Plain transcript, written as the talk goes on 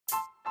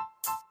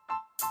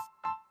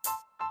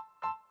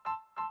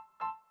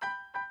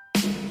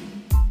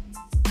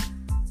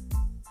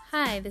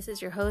Hi, this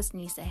is your host,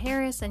 Nisa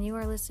Harris, and you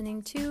are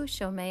listening to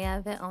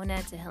Shomea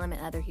Ve'ona Tehillim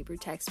and Other Hebrew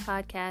Text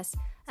Podcast,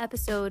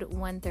 episode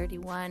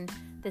 131.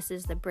 This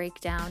is the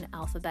breakdown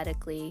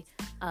alphabetically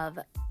of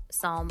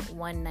Psalm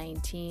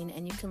 119,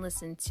 and you can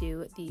listen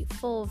to the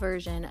full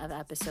version of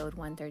episode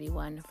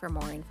 131 for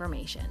more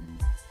information.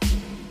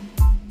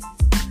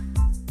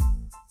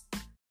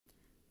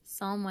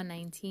 Psalm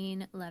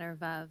 119, letter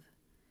Vav.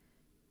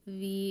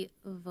 V'vo'uni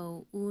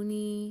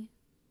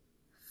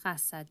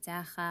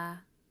chasadecha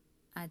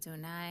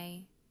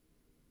Adonai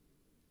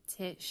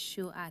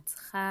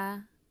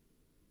teshuatcha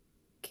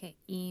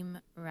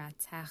ke'im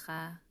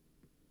ratecha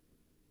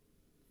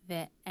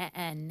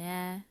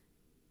ve'e'eneh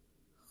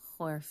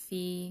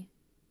chorfi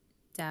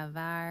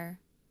davar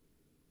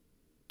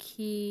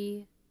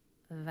ki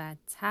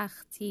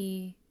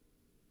vatachti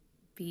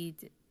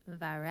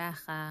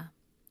bidvarecha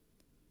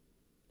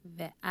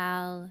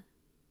ve'al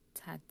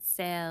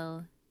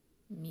tatzel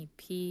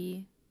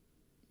mipi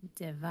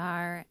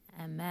devar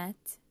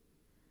emet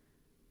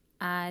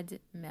ad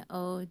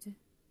me'od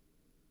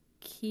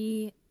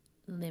ki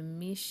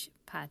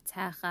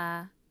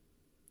lemishpatecha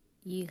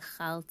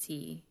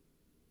yichalti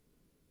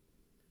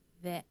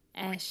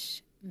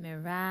ve'esh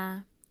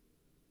mira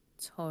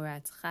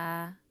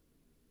toratcha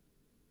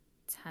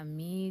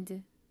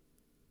tamid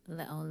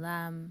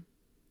le'olam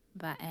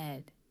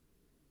ba'ed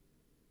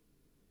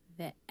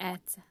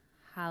ve'et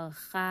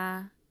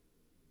halcha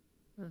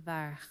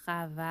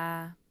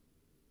varchava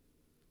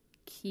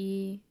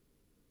ki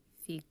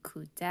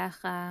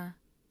fikudecha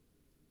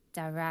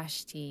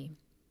darashti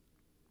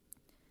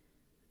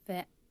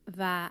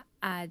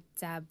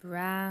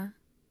va'adabra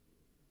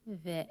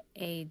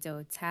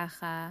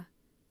ve'edotecha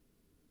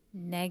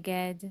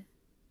neged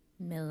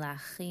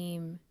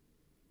milachim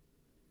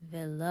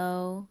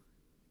velo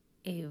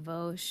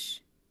evosh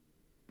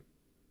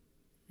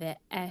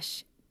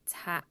ve'esh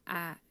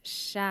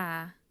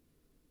ta'asha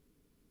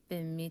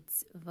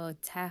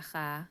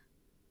b'mitzvotecha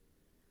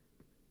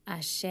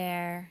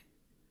asher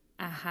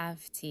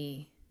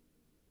ahavti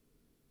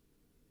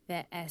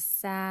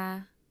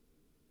ve'esa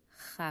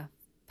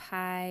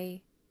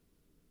chapai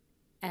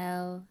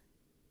el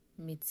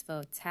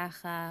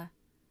mitzvotecha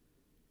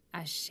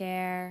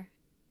asher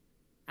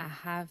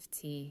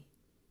ahavti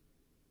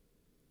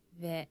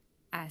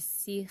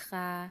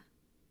ve'asicha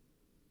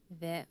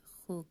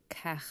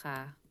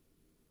ve'chukecha.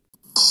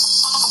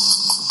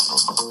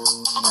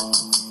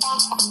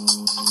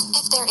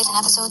 If there is an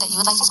episode that you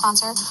would like to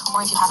sponsor,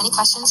 or if you have any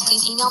questions,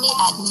 please email me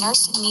at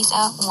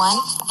nursenisa1,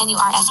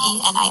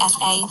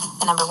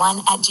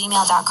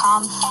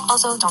 NURSENISA1,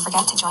 Also, don't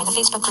forget to join the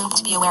Facebook group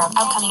to be aware of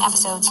upcoming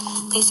episodes.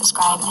 Please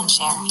subscribe and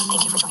share.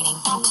 Thank you for joining.